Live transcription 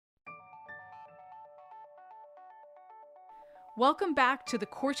Welcome back to the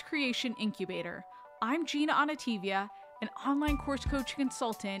Course Creation Incubator. I'm Gina Onativia, an online course coach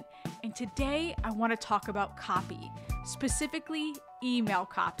consultant, and today I want to talk about copy, specifically email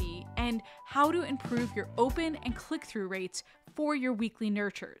copy, and how to improve your open and click-through rates for your weekly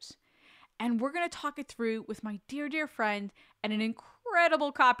nurtures. And we're going to talk it through with my dear friend and an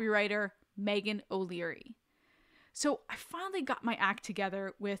incredible copywriter, Megan O'Leary. So I finally got my act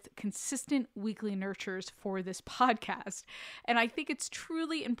together with consistent weekly nurtures for this podcast. And I think it's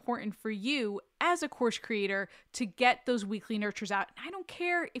truly important for you as a course creator to get those weekly nurtures out. And I don't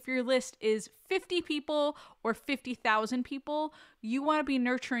care if your list is 50 people or 50,000 people, you want to be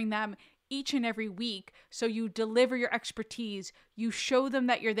nurturing them each and every week. So you deliver your expertise, you show them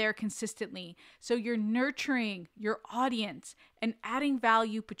that you're there consistently. So you're nurturing your audience and adding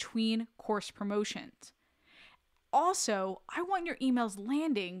value between course promotions. Also, I want your emails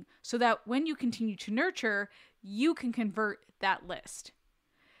landing so that when you continue to nurture, you can convert that list.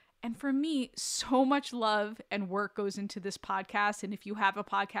 And for me, so much love and work goes into this podcast. And if you have a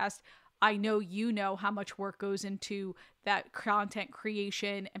podcast, I know you know how much work goes into that content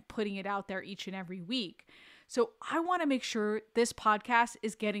creation and putting it out there each and every week. So I want to make sure this podcast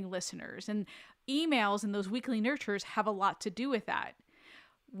is getting listeners, and emails and those weekly nurtures have a lot to do with that.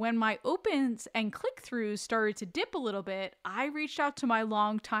 When my opens and click-throughs started to dip a little bit, I reached out to my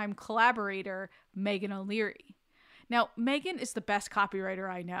longtime collaborator, Megan O'Leary. Now, Megan is the best copywriter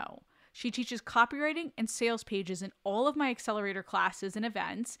I know. She teaches copywriting and sales pages in all of my accelerator classes and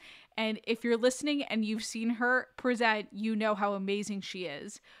events. And if you're listening and you've seen her present, you know how amazing she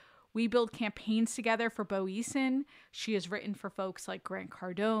is. We build campaigns together for Bo Eason. She has written for folks like Grant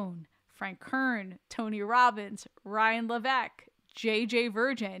Cardone, Frank Kern, Tony Robbins, Ryan Levesque, JJ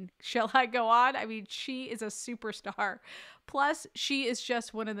Virgin. Shall I go on? I mean, she is a superstar. Plus, she is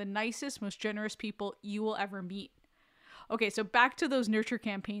just one of the nicest, most generous people you will ever meet. Okay, so back to those nurture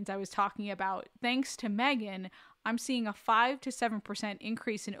campaigns I was talking about. Thanks to Megan, I'm seeing a 5 to 7%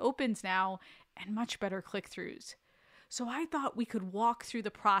 increase in opens now and much better click-throughs. So I thought we could walk through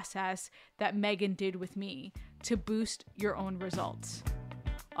the process that Megan did with me to boost your own results.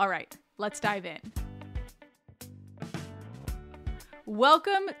 All right, let's dive in.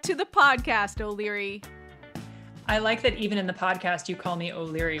 Welcome to the podcast, O'Leary. I like that even in the podcast, you call me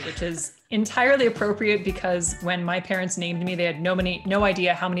O'Leary, which is entirely appropriate because when my parents named me, they had no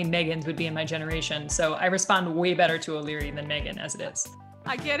idea how many Megans would be in my generation. So I respond way better to O'Leary than Megan as it is.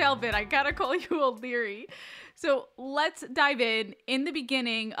 I can't help it. I gotta call you O'Leary. So let's dive in. In the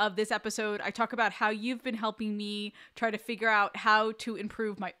beginning of this episode, I talk about how you've been helping me try to figure out how to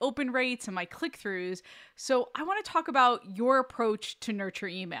improve my open rates and my click-throughs. So I want to talk about your approach to nurture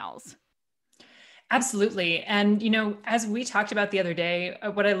emails. Absolutely. And, as we talked about the other day,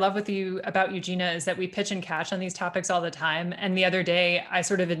 what I love about you, Gina, is that we pitch and catch on these topics all the time. And the other day, I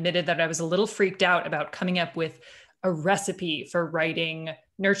sort of admitted that I was a little freaked out about coming up with a recipe for writing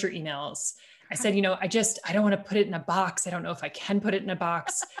nurture emails. I said, I don't want to put it in a box. I don't know if I can put it in a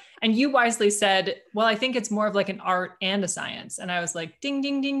box. And you wisely said, well, I think it's more of like an art and a science. And I was like, ding,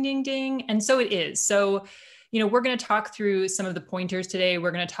 ding, ding, ding, ding. And so it is. So, we're going to talk through some of the pointers today.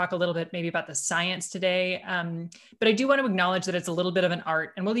 We're going to talk a little bit maybe about the science today. But I do want to acknowledge that it's a little bit of an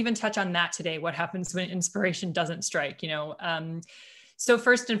art. And we'll even touch on that today, what happens when inspiration doesn't strike, So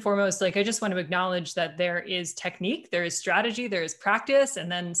first and foremost, I just want to acknowledge that there is technique, there is strategy, there is practice, and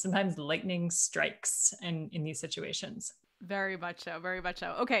then sometimes lightning strikes in these situations. Very much so. Very much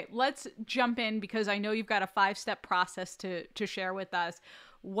so. Okay, let's jump in because I know you've got a 5-step process to share with us.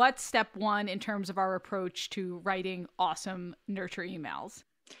 What's step 1 in terms of our approach to writing awesome nurture emails?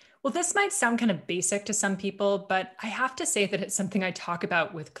 Well, this might sound kind of basic to some people, but I have to say that it's something I talk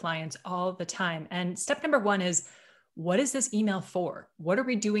about with clients all the time. And step number 1 is, what is this email for? What are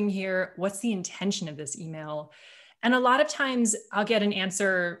we doing here? What's the intention of this email? And a lot of times I'll get an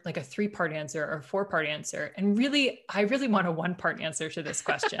answer, like a 3-part answer or a 4-part answer. And I really want a 1-part answer to this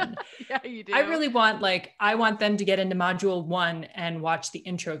question. Yeah, you do. I really want, I want them to get into module 1 and watch the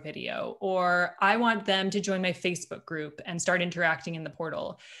intro video, or I want them to join my Facebook group and start interacting in the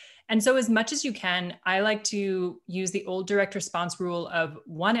portal. And so as much as you can, I like to use the old direct response rule of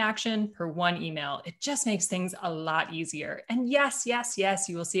 1 action per 1 email. It just makes things a lot easier. And yes,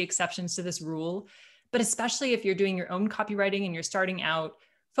 you will see exceptions to this rule, but especially if you're doing your own copywriting and you're starting out,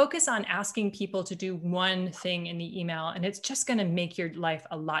 focus on asking people to do 1 thing in the email, and it's just going to make your life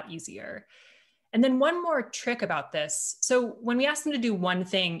a lot easier. And then one more trick about this. So when we ask them to do 1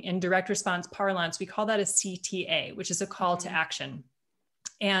 thing in direct response parlance, we call that a CTA, which is a call to action.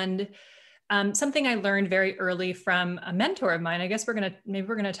 And Something I learned very early from a mentor of mine. I guess maybe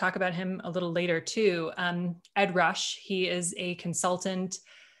we're gonna talk about him a little later too. Ed Rush. He is a consultant,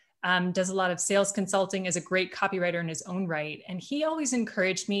 does a lot of sales consulting, is a great copywriter in his own right, and he always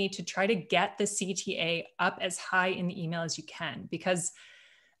encouraged me to try to get the CTA up as high in the email as you can, because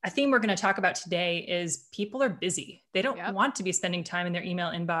a theme we're going to talk about today is people are busy. They don't want to be spending time in their email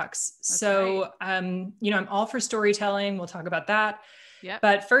inbox. I'm all for storytelling. We'll talk about that. Yep.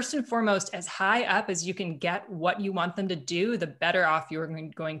 But first and foremost, as high up as you can get what you want them to do, the better off you're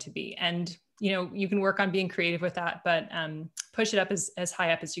going to be. And, you can work on being creative with that, but push it up as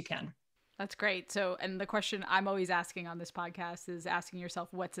high up as you can. That's great. So, and the question I'm always asking on this podcast is asking yourself,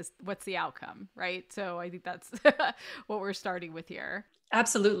 what's the outcome, right? So I think that's what we're starting with here.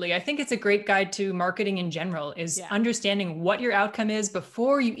 Absolutely. I think it's a great guide to marketing in general, is understanding what your outcome is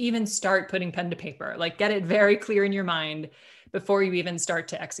before you even start putting pen to paper. Like, get it very clear in your mind before you even start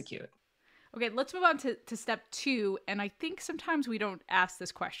to execute. Okay, let's move on to step 2. And I think sometimes we don't ask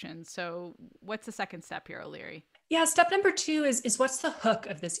this question. So what's the second step here, O'Leary? Yeah, step number 2 is what's the hook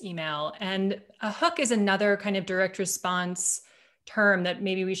of this email? And a hook is another kind of direct response term that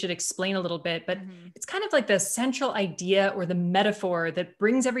maybe we should explain a little bit, but it's kind of like the central idea or the metaphor that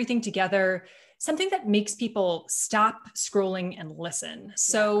brings everything together, something that makes people stop scrolling and listen. Yeah.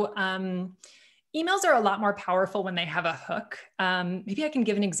 So emails are a lot more powerful when they have a hook. Maybe I can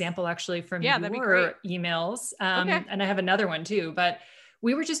give an example actually from your emails. Okay. And I have another one too, but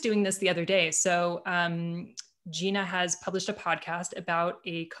we were just doing this the other day. So Gina has published a podcast about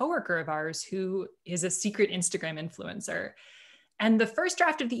a coworker of ours who is a secret Instagram influencer. And the first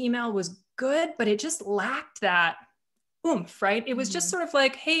draft of the email was good, but it just lacked that oomph, right? It was just sort of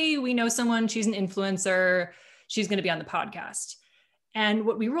like, hey, we know someone, she's an influencer, she's going to be on the podcast. And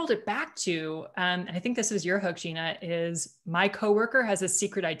what we rolled it back to, and I think this was your hook, Gina, is my coworker has a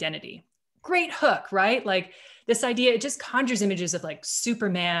secret identity. Great hook, right? Like this idea, it just conjures images of like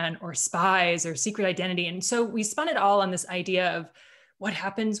Superman or spies or secret identity. And so we spun it all on this idea of what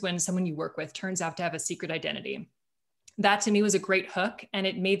happens when someone you work with turns out to have a secret identity. That to me was a great hook, and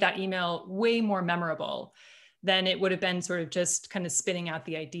it made that email way more memorable than it would have been sort of just kind of spitting out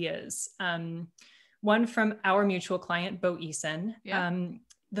the ideas. One from our mutual client, Bo Eason. Yeah.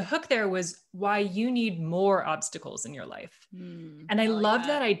 The hook there was why you need more obstacles in your life. And I love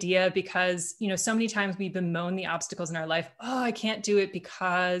that idea because, so many times we bemoan the obstacles in our life. Oh, I can't do it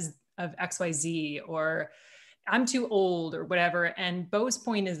because of XYZ, or I'm too old, or whatever. And Bo's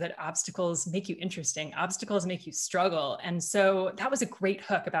point is that obstacles make you interesting. Obstacles make you struggle. And so that was a great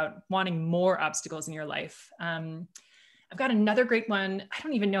hook about wanting more obstacles in your life. I've got another great one. I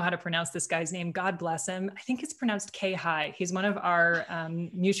don't even know how to pronounce this guy's name. God bless him. I think it's pronounced K-High. He's one of our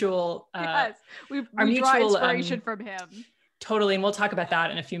mutual. Yes, we draw inspiration from him. Totally. And we'll talk about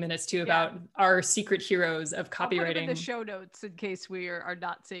that in a few minutes too, about our secret heroes of copywriting. I'll put him in the show notes in case we are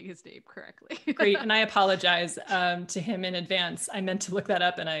not saying his name correctly. Great. And I apologize to him in advance. I meant to look that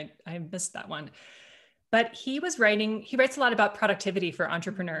up and I missed that one. But he writes a lot about productivity for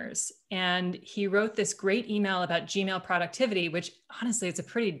entrepreneurs. And he wrote this great email about Gmail productivity, which honestly, it's a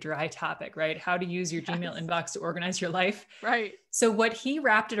pretty dry topic, right? How to use your Gmail inbox to organize your life. Right. So what he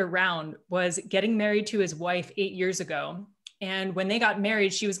wrapped it around was getting married to his wife 8 years ago. And when they got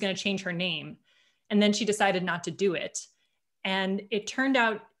married, she was going to change her name. And then she decided not to do it. And it turned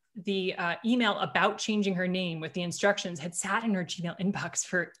out the email about changing her name with the instructions had sat in her Gmail inbox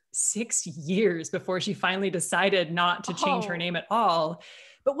for 6 years before she finally decided not to change her name at all.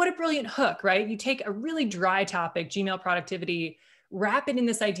 But what a brilliant hook, right? You take a really dry topic, Gmail productivity, wrap it in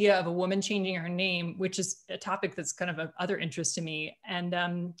this idea of a woman changing her name, which is a topic that's kind of of other interest to me. And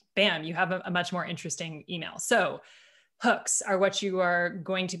bam, you have a much more interesting email. So hooks are what you are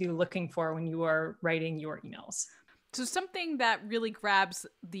going to be looking for when you are writing your emails. So something that really grabs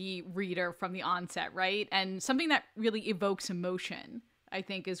the reader from the onset, right? And something that really evokes emotion, I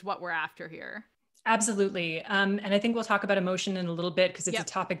think, is what we're after here. Absolutely. And I think we'll talk about emotion in a little bit because it's a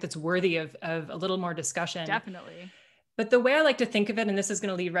topic that's worthy of a little more discussion. Definitely. But the way I like to think of it, and this is going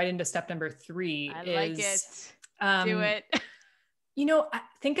to lead right into step number 3, like it. Do it.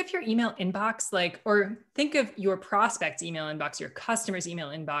 Think of your email inbox or think of your prospect's email inbox, your customer's email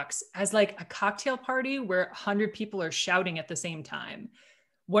inbox as like a cocktail party where 100 people are shouting at the same time.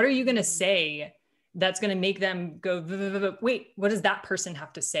 What are you going to say that's going to make them go, wait, what does that person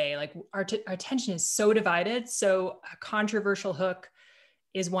have to say? Like our attention is so divided. So a controversial hook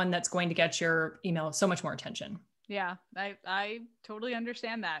is one that's going to get your email so much more attention. Yeah, I totally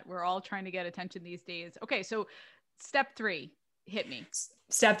understand that. We're all trying to get attention these days. Okay, so step 3. Hit me.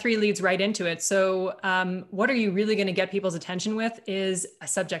 Step 3 leads right into it. So what are you really going to get people's attention with is a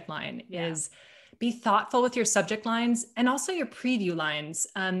subject line. Is be thoughtful with your subject lines and also your preview lines.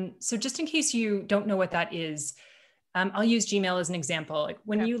 So just in case you don't know what that is, I'll use Gmail as an example. Like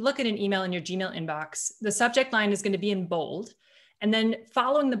when you look at an email in your Gmail inbox, the subject line is going to be in bold. And then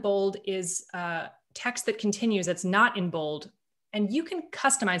following the bold is text that continues that's not in bold. And you can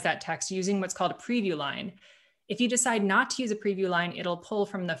customize that text using what's called a preview line. If you decide not to use a preview line, it'll pull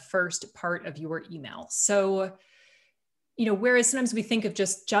from the first part of your email. So, whereas sometimes we think of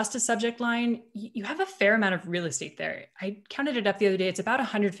just a subject line, you have a fair amount of real estate there. I counted it up the other day. It's about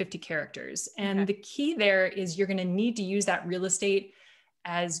 150 characters. And the key there is you're going to need to use that real estate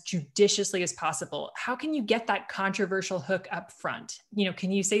as judiciously as possible. How can you get that controversial hook up front?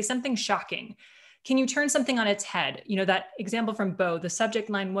 Can you say something shocking? Can you turn something on its head? That example from Bo, the subject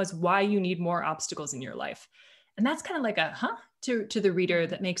line was why you need more obstacles in your life. And that's kind of like a to the reader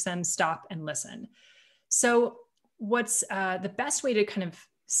that makes them stop and listen. So what's the best way to kind of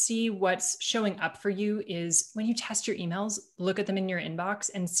see what's showing up for you is when you test your emails, look at them in your inbox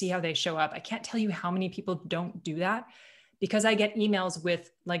and see how they show up. I can't tell you how many people don't do that because I get emails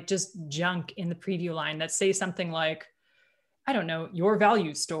with like just junk in the preview line that say something like, I don't know, your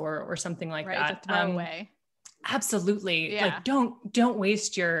value store or something like that. To throw away. Absolutely. Like don't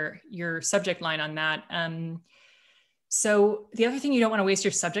waste your subject line on that. So the other thing you don't want to waste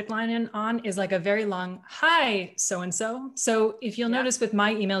your subject line on is like a very long, hi, so-and-so. So if you'll notice with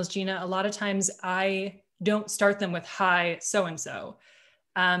my emails, Gina, a lot of times I don't start them with hi, so-and-so.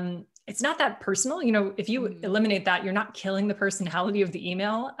 It's not that personal. If you eliminate that, you're not killing the personality of the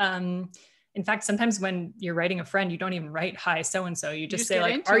email. In fact, sometimes when you're writing a friend, you don't even write hi, so-and-so. You just say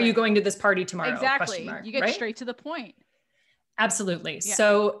like, are you going to this party tomorrow? Exactly. You get straight to the point. Absolutely. Yeah.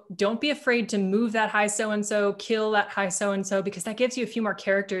 So don't be afraid to move that hi so-and-so, kill that hi so-and-so, because that gives you a few more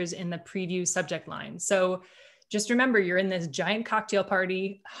characters in the preview subject line. So just remember, you're in this giant cocktail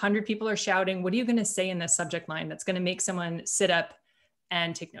party, 100 people are shouting. What are you going to say in this subject line that's going to make someone sit up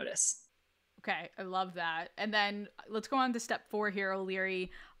and take notice? Okay. I love that. And then let's go on to step 4 here, O'Leary.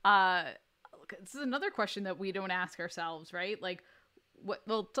 This is another question that we don't ask ourselves, right? Like,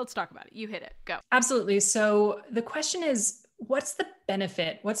 let's talk about it. You hit it. Go. Absolutely. So the question is, what's the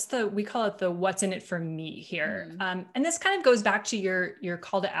benefit? We call it the what's in it for me here. And this kind of goes back to your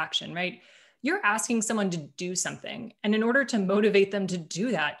call to action, right? You're asking someone to do something. And in order to motivate them to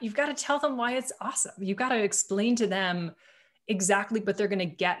do that, you've got to tell them why it's awesome. You've got to explain to them exactly what they're going to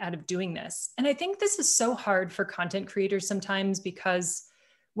get out of doing this. And I think this is so hard for content creators sometimes because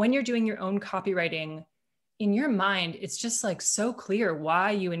when you're doing your own copywriting, in your mind, it's just like so clear why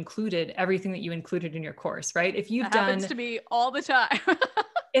you included everything that you included in your course, right? If you've done, happens to me all the time.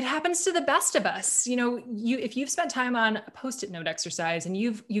 It happens to the best of us. If you've spent time on a Post-it note exercise and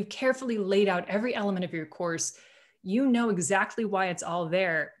you've carefully laid out every element of your course, you know exactly why it's all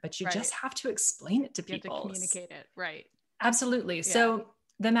there, but you just have to explain it to people. You have to communicate it, right? Absolutely. Yeah. So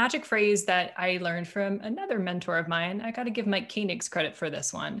the magic phrase that I learned from another mentor of mine, I got to give Mike Koenig's credit for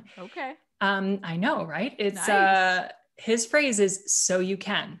this one. Okay. I know, right? It's nice. His phrase is so you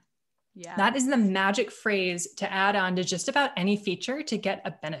can. Yeah. That is the magic phrase to add on to just about any feature to get a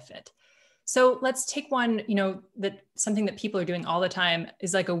benefit. So let's take one, that something that people are doing all the time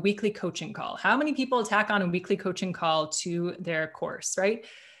is like a weekly coaching call. How many people tack on a weekly coaching call to their course, right?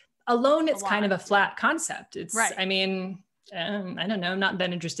 Alone, it's kind of a flat concept. It's, right. I don't know, not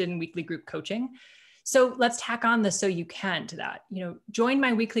that interested in weekly group coaching. So let's tack on the so you can to that. Join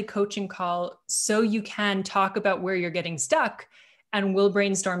my weekly coaching call so you can talk about where you're getting stuck and we'll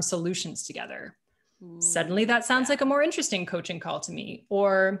brainstorm solutions together. Ooh, suddenly that sounds like a more interesting coaching call to me.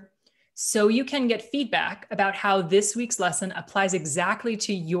 Or so you can get feedback about how this week's lesson applies exactly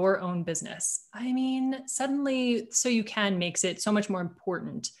to your own business. Suddenly so you can makes it so much more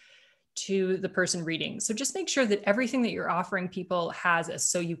important to the person reading. So just make sure that everything that you're offering people has a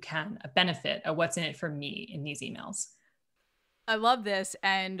so you can, a benefit, a what's in it for me in these emails. I love this.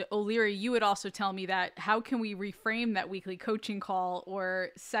 And O'Leary, you would also tell me that how can we reframe that weekly coaching call or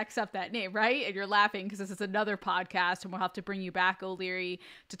sex up that name, right? And you're laughing because this is another podcast and we'll have to bring you back, O'Leary,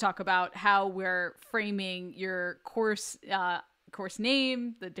 to talk about how we're framing your course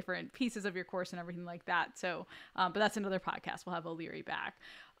name, the different pieces of your course and everything like that. So, but that's another podcast. We'll have O'Leary back.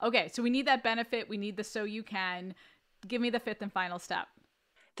 Okay. So we need that benefit. We need the so you can. Give me the 5th and final step.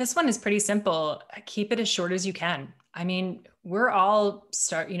 This one is pretty simple. Keep it as short as you can. We're all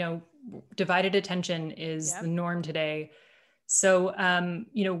divided attention is the norm today. So,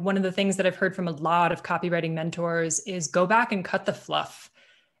 one of the things that I've heard from a lot of copywriting mentors is go back and cut the fluff.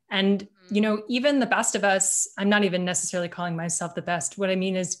 And, even the best of us, I'm not even necessarily calling myself the best. What I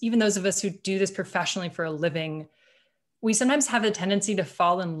mean is even those of us who do this professionally for a living, we sometimes have a tendency to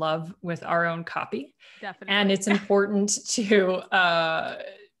fall in love with our own copy. Definitely. And it's important to,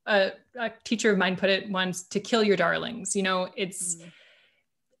 a teacher of mine put it once, to kill your darlings.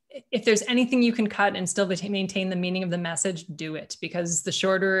 If there's anything you can cut and still maintain the meaning of the message, do it, because the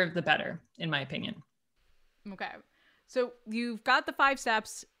shorter, the better, in my opinion. Okay. So you've got the 5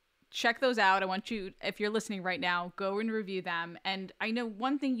 steps. Check those out. I want you, if you're listening right now, go and review them. And I know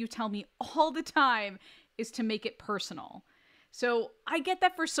one thing you tell me all the time is to make it personal. So I get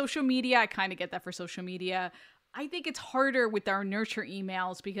that for social media. I kind of get that for social media. I think it's harder with our nurture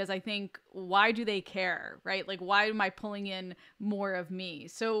emails because I think, why do they care, right? Like, why am I pulling in more of me?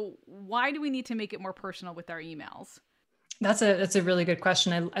 So why do we need to make it more personal with our emails? That's a really good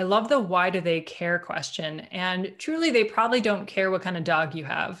question. I love the why do they care question. And truly, they probably don't care what kind of dog you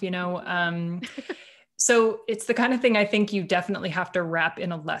have, So it's the kind of thing I think you definitely have to wrap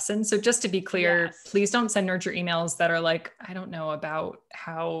in a lesson. So just to be clear, Yes. Please don't send nurture emails that are like, I don't know, about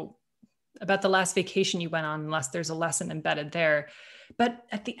the last vacation you went on, unless there's a lesson embedded there. But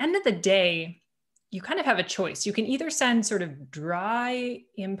at the end of the day, you kind of have a choice. You can either send sort of dry,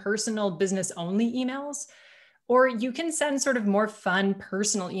 impersonal, business only emails, or you can send sort of more fun,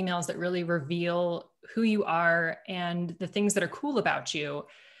 personal emails that really reveal who you are and the things that are cool about you.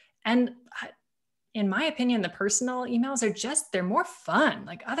 And in my opinion, the personal emails they're more fun.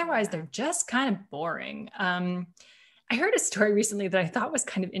 Like otherwise they're just kind of boring. I heard a story recently that I thought was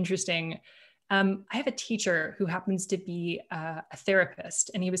kind of interesting. I have a teacher who happens to be a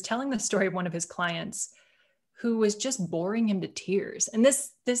therapist, and he was telling the story of one of his clients who was just boring him to tears. And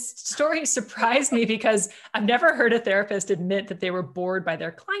this story surprised me because I've never heard a therapist admit that they were bored by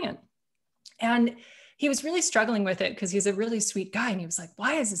their client. And he was really struggling with it because he's a really sweet guy. And he was like,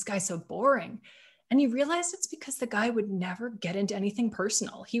 why is this guy so boring? And he realized it's because the guy would never get into anything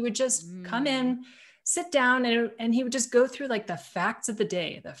personal. He would just come in, sit down, and he would just go through like the facts of the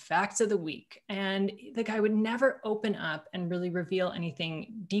day, the facts of the week. And the guy would never open up and really reveal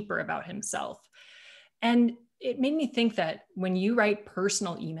anything deeper about himself. And it made me think that when you write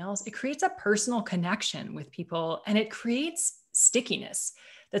personal emails, it creates a personal connection with people, and it creates stickiness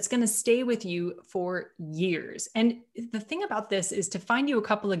that's going to stay with you for years. And the thing about this is, to find you a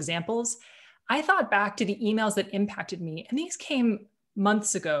couple examples, I thought back to the emails that impacted me, and these came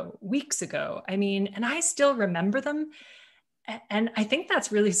months ago, weeks ago. And I still remember them. And I think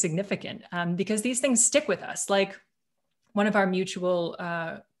that's really significant because these things stick with us. Like one of our mutual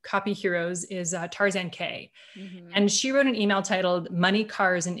copy heroes is Tarzan K. Mm-hmm. And she wrote an email titled Money,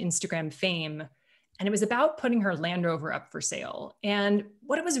 Cars, and Instagram Fame. And it was about putting her Land Rover up for sale. And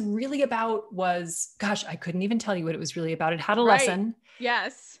what it was really about was, gosh, I couldn't even tell you what it was really about. It had a lesson.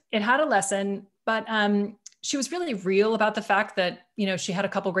 Yes. It had a lesson, but she was really real about the fact that, she had a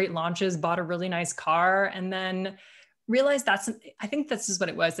couple great launches, bought a really nice car, and then realized I think this is what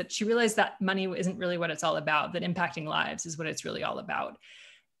it was, that she realized that money isn't really what it's all about, that impacting lives is what it's really all about.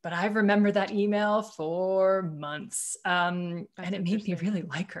 But I remember that email for months. And it made me really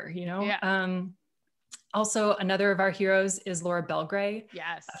like her, Yeah. Also, another of our heroes is Laura Belgray.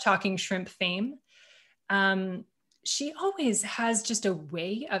 Yes. Talking Shrimp Fame. She always has just a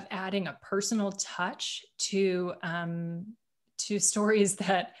way of adding a personal touch to stories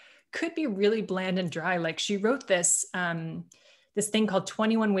that could be really bland and dry. Like she wrote this thing called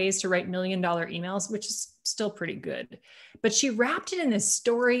 21 Ways to Write $1 Million Emails, which is still pretty good. But she wrapped it in this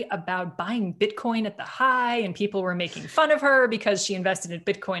story about buying Bitcoin at the high, and people were making fun of her because she invested in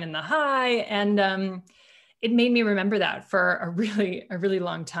Bitcoin in the high. And it made me remember that for a really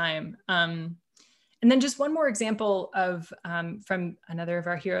long time. And then just one more example of from another of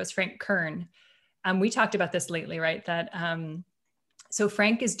our heroes, Frank Kern. We talked about this lately, right? That so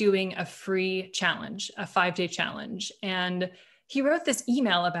Frank is doing a free challenge, a 5-day challenge. And he wrote this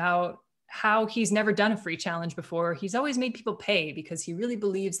email about how he's never done a free challenge before. He's always made people pay because he really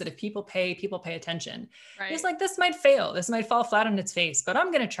believes that if people pay attention. Right. He's like, this might fail. This might fall flat on its face, but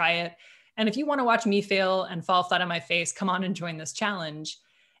I'm going to try it. And if you want to watch me fail and fall flat on my face, come on and join this challenge.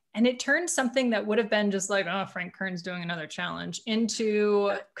 And it turned something that would have been just like, oh, Frank Kern's doing another challenge,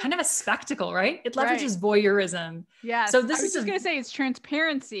 into kind of a spectacle, right? It leverages voyeurism. Yeah. So this is just going to say it's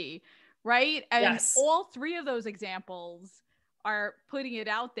transparency, right? And yes. All 3 of those examples are putting it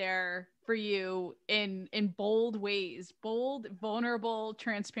out there for you in bold ways, bold, vulnerable,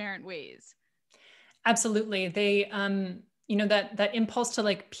 transparent ways. Absolutely. They, that impulse to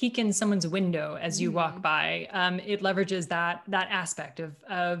like peek in someone's window as you walk by, it leverages that aspect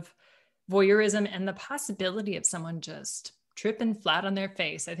of voyeurism and the possibility of someone just tripping flat on their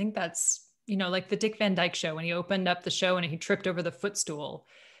face. I think that's, like the Dick Van Dyke Show when he opened up the show and he tripped over the footstool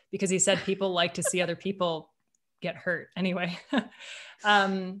because he said people like to see other people get hurt. Anyway,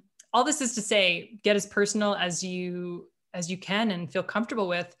 all this is to say, get as personal as you can and feel comfortable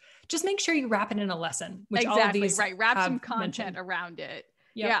with. Just make sure you wrap it in a lesson, which all of these right. Wrap some content mentioned around it.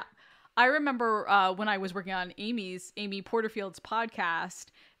 Yep. Yeah. I remember when I was working on Amy Porterfield's podcast,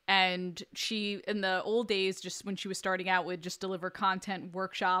 and she, in the old days, just when she was starting out, would just deliver content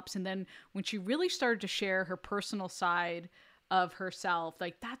workshops. And then when she really started to share her personal side of herself,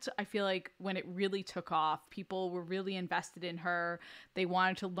 like that's, I feel like when it really took off, people were really invested in her. They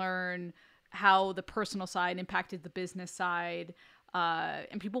wanted to learn how the personal side impacted the business side.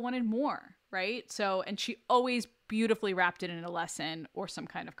 And people wanted more, right? So, and she always beautifully wrapped it in a lesson or some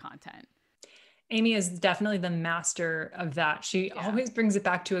kind of content. Amy is definitely the master of that. She always brings it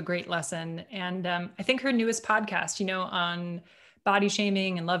back to a great lesson. And I think her newest podcast, on body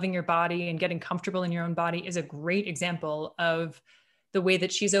shaming and loving your body and getting comfortable in your own body is a great example of the way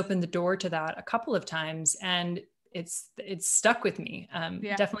that she's opened the door to that a couple of times. And it's stuck with me.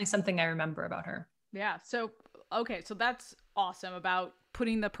 Definitely something I remember about her. Yeah. So, okay. So that's awesome about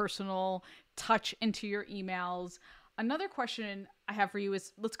putting the personal touch into your emails. Another question I have for you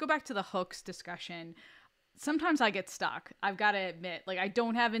is, let's go back to the hooks discussion. Sometimes I get stuck. I've got to admit, like I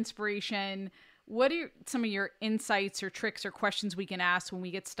don't have inspiration. What are some of your insights or tricks or questions we can ask when we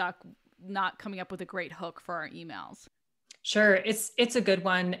get stuck not coming up with a great hook for our emails? Sure. It's a good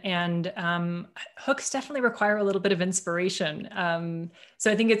one. And hooks definitely require a little bit of inspiration. So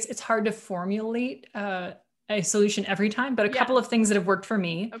I think it's hard to formulate a solution every time, but a couple of things that have worked for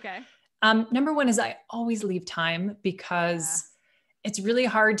me. Okay. Number one is I always leave time because it's really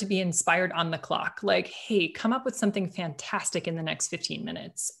hard to be inspired on the clock. Like, hey, come up with something fantastic in the next 15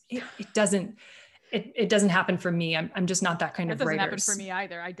 minutes. It doesn't happen for me. I'm just not that kind of writer. It doesn't happen for me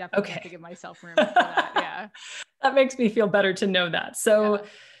either. I definitely have to give myself room for that. Yeah. That makes me feel better to know that. So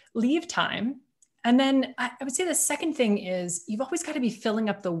leave time. And then I would say the second thing is you've always got to be filling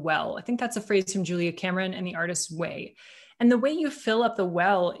up the well. I think that's a phrase from Julia Cameron and The Artist's Way. And the way you fill up the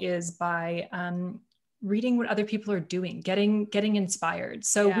well is by reading what other people are doing, getting inspired.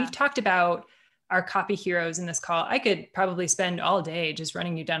 So we've talked about our copy heroes in this call. I could probably spend all day just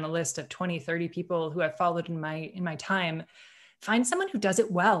running you down a list of 20, 30 people who I've followed in my time. Find someone who does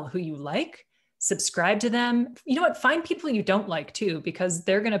it well, who you like, subscribe to them. You know what? Find people you don't like too, because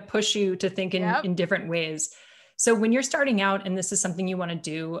they're going to push you to think in different ways. So when you're starting out and this is something you want to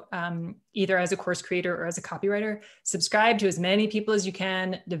do, either as a course creator or as a copywriter, subscribe to as many people as you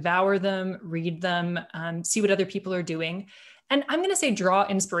can, devour them, read them, see what other people are doing. And I'm going to say draw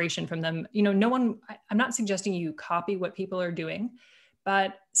inspiration from them. I'm not suggesting you copy what people are doing,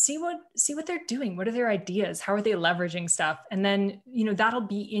 but see what they're doing. What are their ideas? How are they leveraging stuff? And then, that'll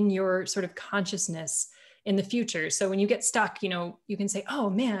be in your sort of consciousness in the future. So when you get stuck, you can say,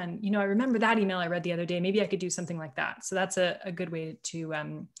 oh man, I remember that email I read the other day. Maybe I could do something like that. So that's a good way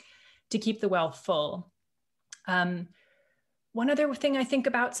to keep the well full. One other thing I think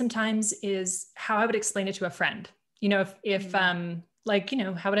about sometimes is how I would explain it to a friend. If how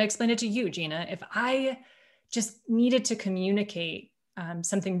would I explain it to you, Gina? If I just needed to communicate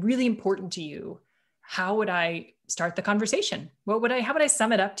something really important to you, how would I start the conversation? How would I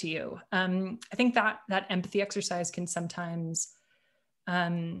sum it up to you? I think that empathy exercise can sometimes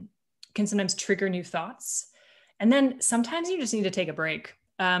trigger new thoughts. And then sometimes you just need to take a break.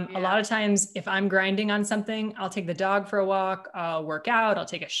 A lot of times if I'm grinding on something, I'll take the dog for a walk, I'll work out, I'll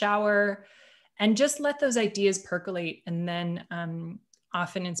take a shower, and just let those ideas percolate. And then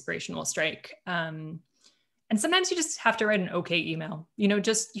often inspiration will strike. And sometimes you just have to write an okay email. You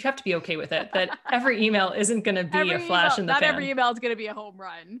have to be okay with it, that every email isn't going to be a flash in the pan. Not every email is going to be a home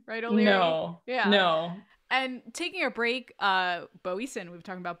run, right, O'Leary? No. Yeah. No. And taking a break, Bo Eason, we've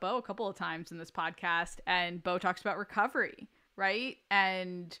talked about Bo a couple of times in this podcast, and Bo talks about recovery, right?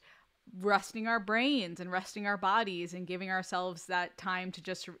 And resting our brains and resting our bodies and giving ourselves that time to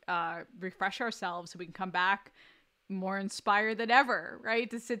just refresh ourselves so we can come back more inspired than ever, right?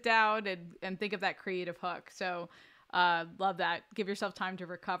 To sit down and think of that creative hook. So love that. Give yourself time to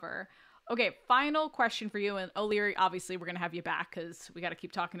recover. Okay, final question for you. And O'Leary, obviously we're going to have you back because we got to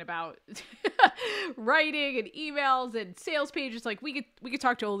keep talking about writing and emails and sales pages. Like we could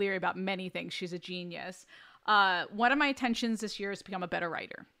talk to O'Leary about many things. She's a genius. One of my intentions this year is to become a better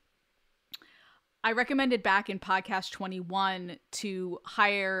writer. I recommended back in podcast 21 to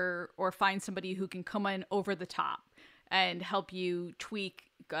hire or find somebody who can come in over the top and help you tweak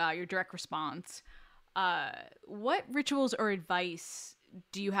your direct response. What rituals or advice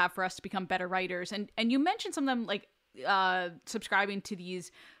do you have for us to become better writers? And you mentioned some of them, like subscribing to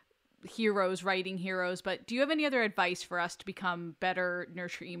these heroes, writing heroes, but do you have any other advice for us to become better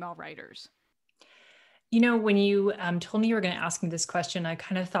nurture email writers? When you told me you were going to ask me this question, I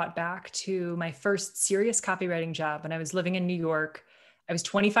kind of thought back to my first serious copywriting job when I was living in New York. I was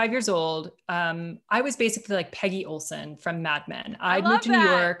 25 years old. I was basically like Peggy Olson from Mad Men. I'd moved to New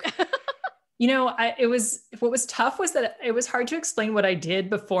York. What was tough was that it was hard to explain what I did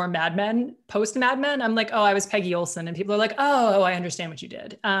before Mad Men. Post Mad Men, I'm like, oh, I was Peggy Olson. And people are like, oh, I understand what you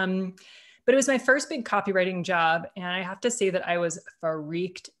did. But it was my first big copywriting job. And I have to say that I was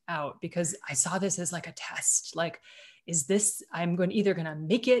freaked out because I saw this as like a test. Like, I'm either going to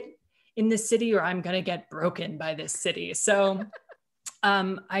make it in this city or I'm going to get broken by this city. So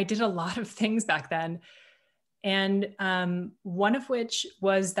I did a lot of things back then. And one of which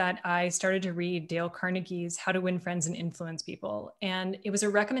was that I started to read Dale Carnegie's How to Win Friends and Influence People. And it was a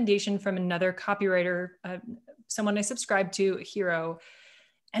recommendation from another copywriter, someone I subscribed to, a hero.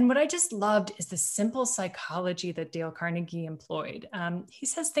 And what I just loved is the simple psychology that Dale Carnegie employed. He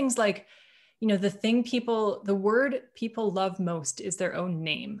says things like, the word people love most is their own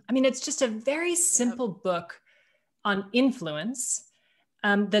name. I mean, it's just a very simple book on influence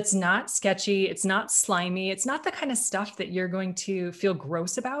that's not sketchy. It's not slimy. It's not the kind of stuff that you're going to feel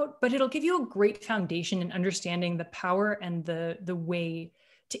gross about, but it'll give you a great foundation in understanding the power and the way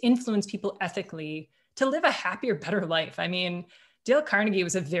to influence people ethically to live a happier, better life. I mean, Dale Carnegie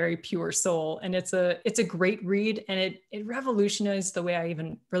was a very pure soul, and it's a great read, and it revolutionized the way I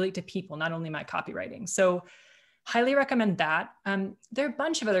even relate to people, not only my copywriting. So highly recommend that. There are a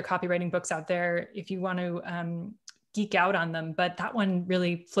bunch of other copywriting books out there if you want to geek out on them, but that one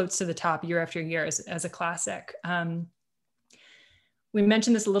really floats to the top year after year as a classic. We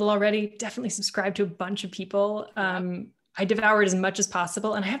mentioned this a little already. Definitely subscribe to a bunch of people. I devour it as much as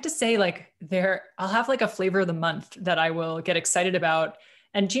possible. And I have to say, I'll have like a flavor of the month that I will get excited about.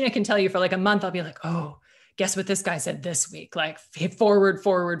 And Gina can tell you for like a month, I'll be like, oh, guess what this guy said this week? Like forward.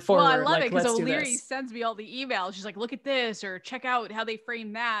 Well, I love it because O'Leary sends me all the emails. She's like, look at this, or check out how they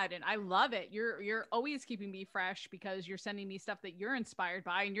frame that. And I love it. You're always keeping me fresh because you're sending me stuff that you're inspired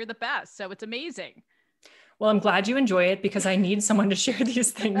by, and you're the best. So it's amazing. Well, I'm glad you enjoy it because I need someone to share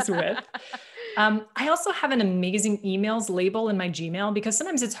these things with. I also have an amazing emails label in my Gmail because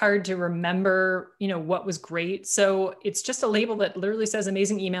sometimes it's hard to remember, what was great. So it's just a label that literally says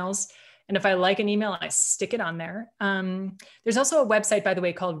amazing emails. And if I like an email, I stick it on there. There's also a website, by the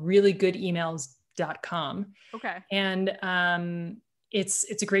way, called reallygoodemails.com. Okay. And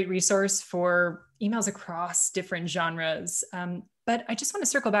it's a great resource for emails across different genres. But I just want to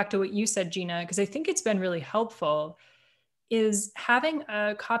circle back to what you said, Gina, because I think it's been really helpful, is having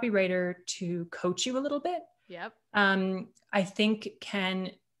a copywriter to coach you a little bit. Yep. I think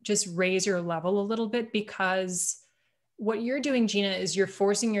can just raise your level a little bit, because what you're doing, Gina, is you're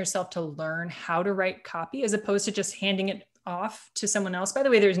forcing yourself to learn how to write copy as opposed to just handing it off to someone else. By the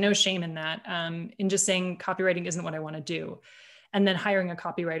way, there's no shame in that, in just saying copywriting isn't what I want to do, and then hiring a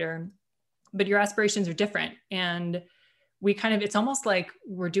copywriter. But your aspirations are different. And it's almost like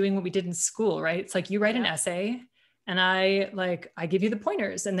we're doing what we did in school, right? It's like you write an essay, and I give you the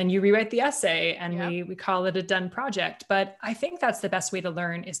pointers, and then you rewrite the essay, and we call it a done project. But I think that's the best way to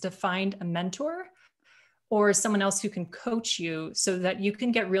learn, is to find a mentor or someone else who can coach you so that you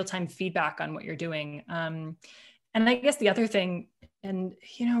can get real-time feedback on what you're doing. And I guess the other thing, and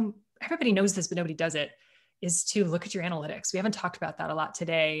everybody knows this, but nobody does it, is to look at your analytics. We haven't talked about that a lot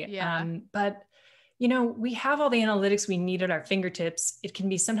today. But we have all the analytics we need at our fingertips. It can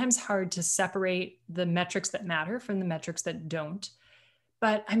be sometimes hard to separate the metrics that matter from the metrics that don't.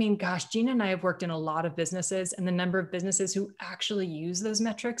 But I mean, gosh, Gina and I have worked in a lot of businesses, and the number of businesses who actually use those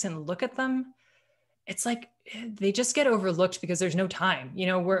metrics and look at them, it's like they just get overlooked because there's no time.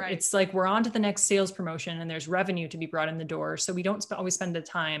 It's like we're on to the next sales promotion and there's revenue to be brought in the door. So we don't always spend the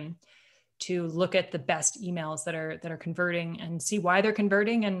time to look at the best emails that are converting and see why they're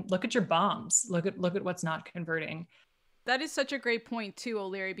converting, and look at your bombs. Look at what's not converting. That is such a great point too,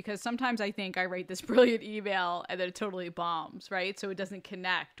 O'Leary, because sometimes I think I write this brilliant email and then it totally bombs, right? So it doesn't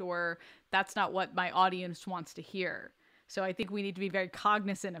connect, or that's not what my audience wants to hear. So I think we need to be very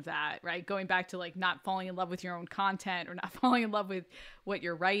cognizant of that, right? Going back to like not falling in love with your own content or not falling in love with what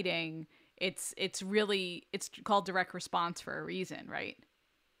you're writing. It's called direct response for a reason, right?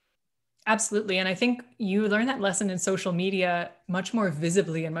 Absolutely. And I think you learn that lesson in social media much more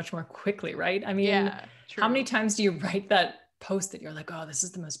visibly and much more quickly, right? I mean, how many times do you write that post that you're like, oh, this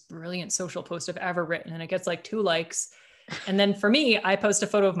is the most brilliant social post I've ever written, and it gets like 2 likes. And then for me, I post a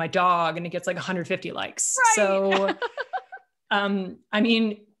photo of my dog and it gets like 150 likes. Right. So, I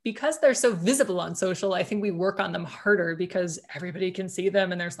mean, because they're so visible on social, I think we work on them harder because everybody can see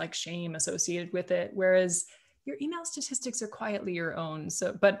them and there's like shame associated with it. Whereas your email statistics are quietly your own.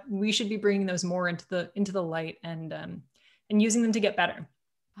 So, but we should be bringing those more into the light and using them to get better.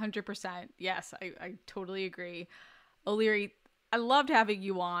 100%. Yes, I totally agree. O'Leary, I loved having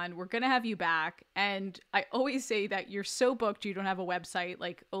you on. We're going to have you back. And I always say that you're so booked you don't have a website.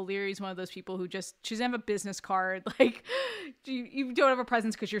 Like, O'Leary's one of those people who just, she doesn't have a business card. Like, you don't have a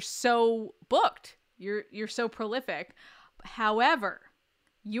presence because you're so booked. You're so prolific. However,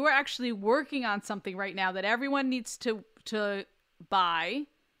 you are actually working on something right now that everyone needs to buy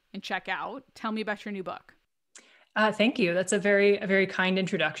and check out. Tell me about your new book. Thank you. That's a very kind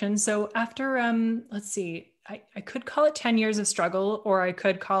introduction. So after, let's see, I could call it 10 years of struggle, or I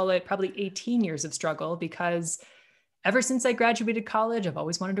could call it probably 18 years of struggle, because ever since I graduated college, I've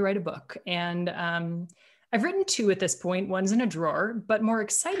always wanted to write a book. And I've written 2 at this point. One's in a drawer, but more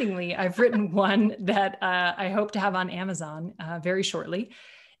excitingly, I've written one that I hope to have on Amazon very shortly.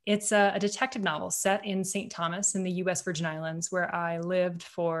 It's a detective novel set in St. Thomas in the US Virgin Islands, where I lived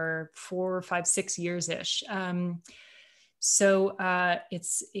for 4, 5, 6 years-ish. So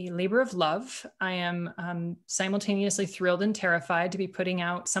it's a labor of love. I am simultaneously thrilled and terrified to be putting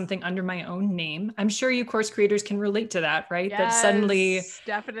out something under my own name. I'm sure you course creators can relate to that, right? Yes, that suddenly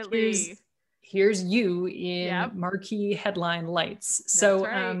definitely. Here's you in marquee headline lights. So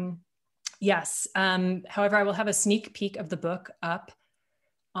That's right. yes. However, I will have a sneak peek of the book up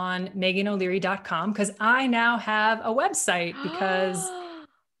on meganoleary.com, because I now have a website because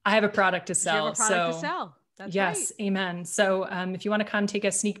I have a product to sell. You have a product to sell. That's yes, right. amen. So if you want to come take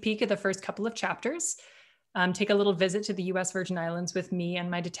a sneak peek at the first couple of chapters, take a little visit to the US Virgin Islands with me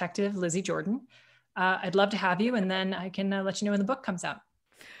and my detective, Lizzie Jordan. I'd love to have you, and then I can let you know when the book comes out.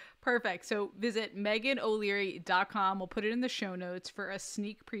 Perfect. So visit meganoleary.com. We'll put it in the show notes for a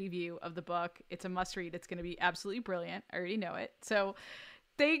sneak preview of the book. It's a must read. It's going to be absolutely brilliant. I already know it. So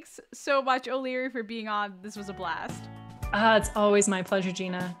thanks so much, O'Leary, for being on. This was a blast. It's always my pleasure,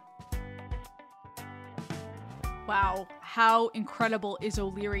 Gina. Wow, how incredible is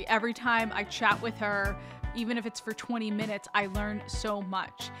O'Leary? Every time I chat with her, even if it's for 20 minutes, I learn so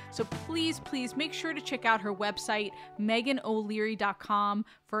much. So please make sure to check out her website, meganoleary.com,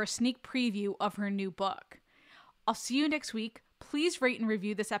 for a sneak preview of her new book. I'll see you next week. Please rate and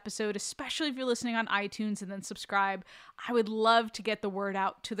review this episode, especially if you're listening on iTunes, and then subscribe. I would love to get the word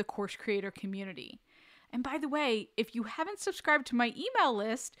out to the course creator community. And by the way, if you haven't subscribed to my email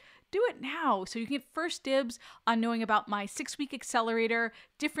list, do it now so you can get first dibs on knowing about my 6-week accelerator,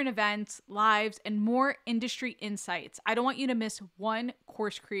 different events, lives, and more industry insights. I don't want you to miss one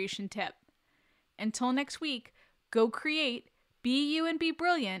course creation tip. Until next week, go create, be you and be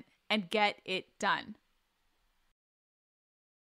brilliant, and get it done.